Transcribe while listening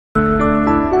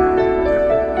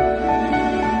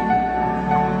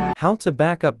How to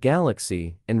back up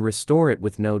Galaxy and restore it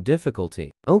with no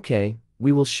difficulty. Okay,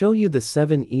 we will show you the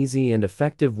 7 easy and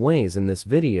effective ways in this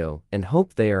video and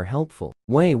hope they are helpful.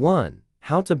 Way 1.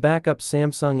 How to back up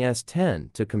Samsung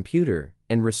S10 to computer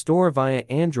and restore via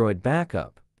Android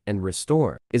backup and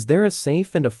restore. Is there a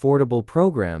safe and affordable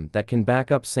program that can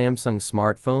back up Samsung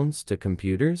smartphones to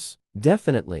computers?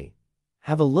 Definitely.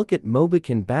 Have a look at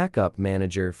Mobican Backup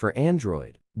Manager for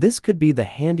Android. This could be the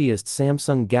handiest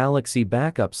Samsung Galaxy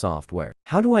backup software.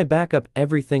 How do I back up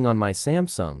everything on my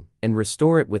Samsung and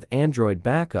restore it with Android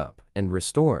backup and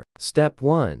restore? Step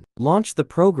 1. Launch the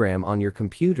program on your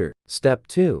computer. Step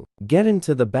 2. Get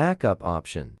into the backup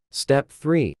option. Step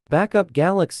 3. Backup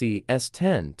Galaxy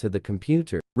S10 to the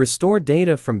computer. Restore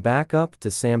data from backup to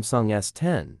Samsung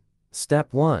S10.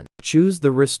 Step 1. Choose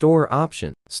the restore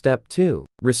option. Step 2.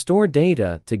 Restore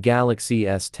data to Galaxy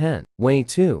S10. Way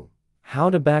 2. How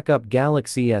to back up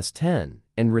Galaxy S10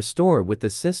 and restore with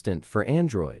Assistant for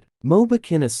Android.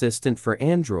 Mobican Assistant for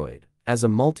Android as a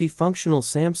multifunctional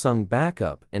Samsung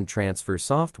backup and transfer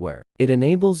software. It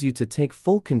enables you to take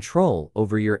full control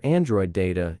over your Android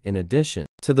data in addition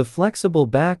to the flexible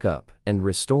backup and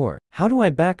restore. How do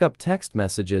I back up text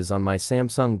messages on my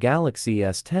Samsung Galaxy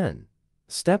S10?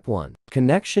 Step 1.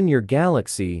 Connection your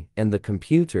Galaxy and the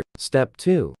computer. Step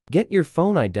 2. Get your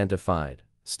phone identified.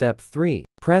 Step 3.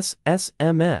 Press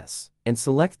SMS and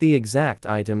select the exact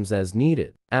items as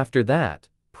needed. After that,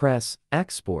 press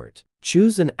Export.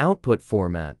 Choose an output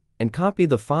format and copy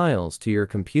the files to your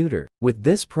computer. With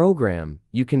this program,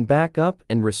 you can back up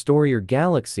and restore your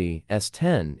Galaxy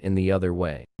S10 in the other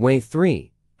way. Way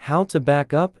 3. How to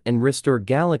back up and restore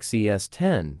Galaxy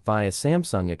S10 via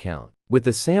Samsung account. With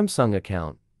a Samsung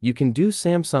account, you can do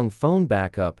Samsung phone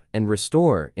backup and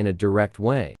restore in a direct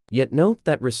way. Yet note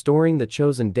that restoring the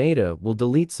chosen data will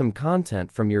delete some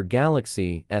content from your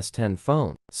Galaxy S10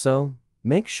 phone. So,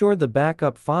 make sure the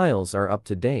backup files are up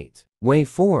to date. Way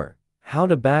 4. How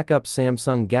to back up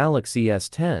Samsung Galaxy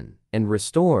S10 and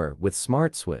restore with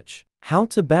Smart Switch. How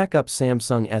to back up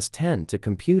Samsung S10 to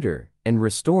computer and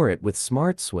restore it with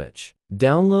Smart Switch.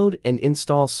 Download and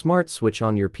install Smart Switch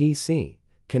on your PC.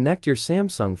 Connect your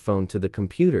Samsung phone to the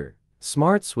computer.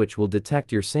 Smart Switch will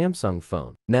detect your Samsung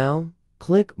phone. Now,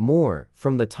 click More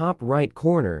from the top right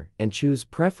corner and choose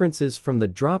Preferences from the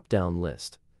drop-down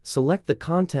list. Select the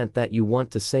content that you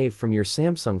want to save from your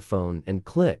Samsung phone and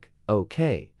click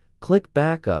OK. Click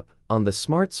Backup on the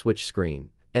Smart Switch screen,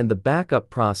 and the backup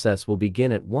process will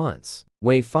begin at once.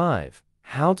 Way 5.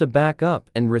 How to back up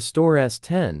and restore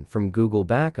S10 from Google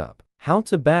Backup. How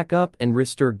to back up and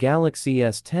restore Galaxy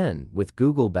S10 with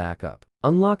Google Backup.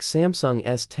 Unlock Samsung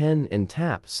S10 and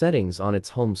tap Settings on its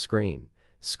home screen.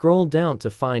 Scroll down to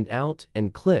find out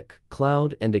and click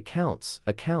Cloud and Accounts.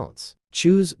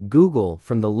 Choose Google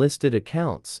from the listed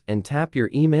accounts and tap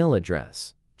your email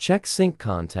address. Check Sync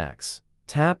Contacts.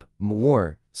 Tap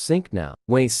More, Sync Now.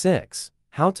 Way 6.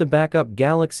 How to back up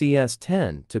Galaxy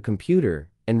S10 to computer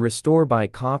and restore by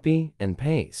copy and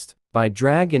paste. By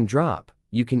drag and drop,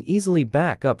 you can easily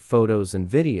back up photos and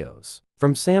videos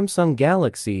from Samsung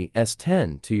Galaxy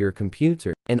S10 to your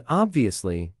computer. And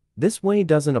obviously, this way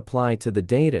doesn't apply to the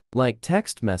data like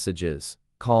text messages,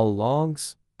 call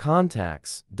logs,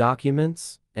 contacts,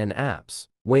 documents, and apps.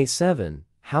 Way 7.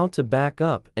 How to back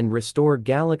up and restore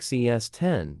Galaxy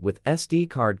S10 with SD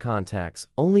card contacts.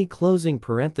 Only closing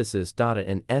parenthesis data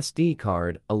an SD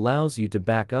card allows you to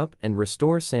back up and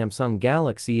restore Samsung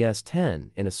Galaxy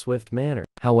S10 in a swift manner.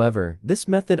 However, this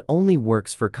method only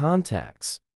works for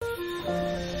contacts.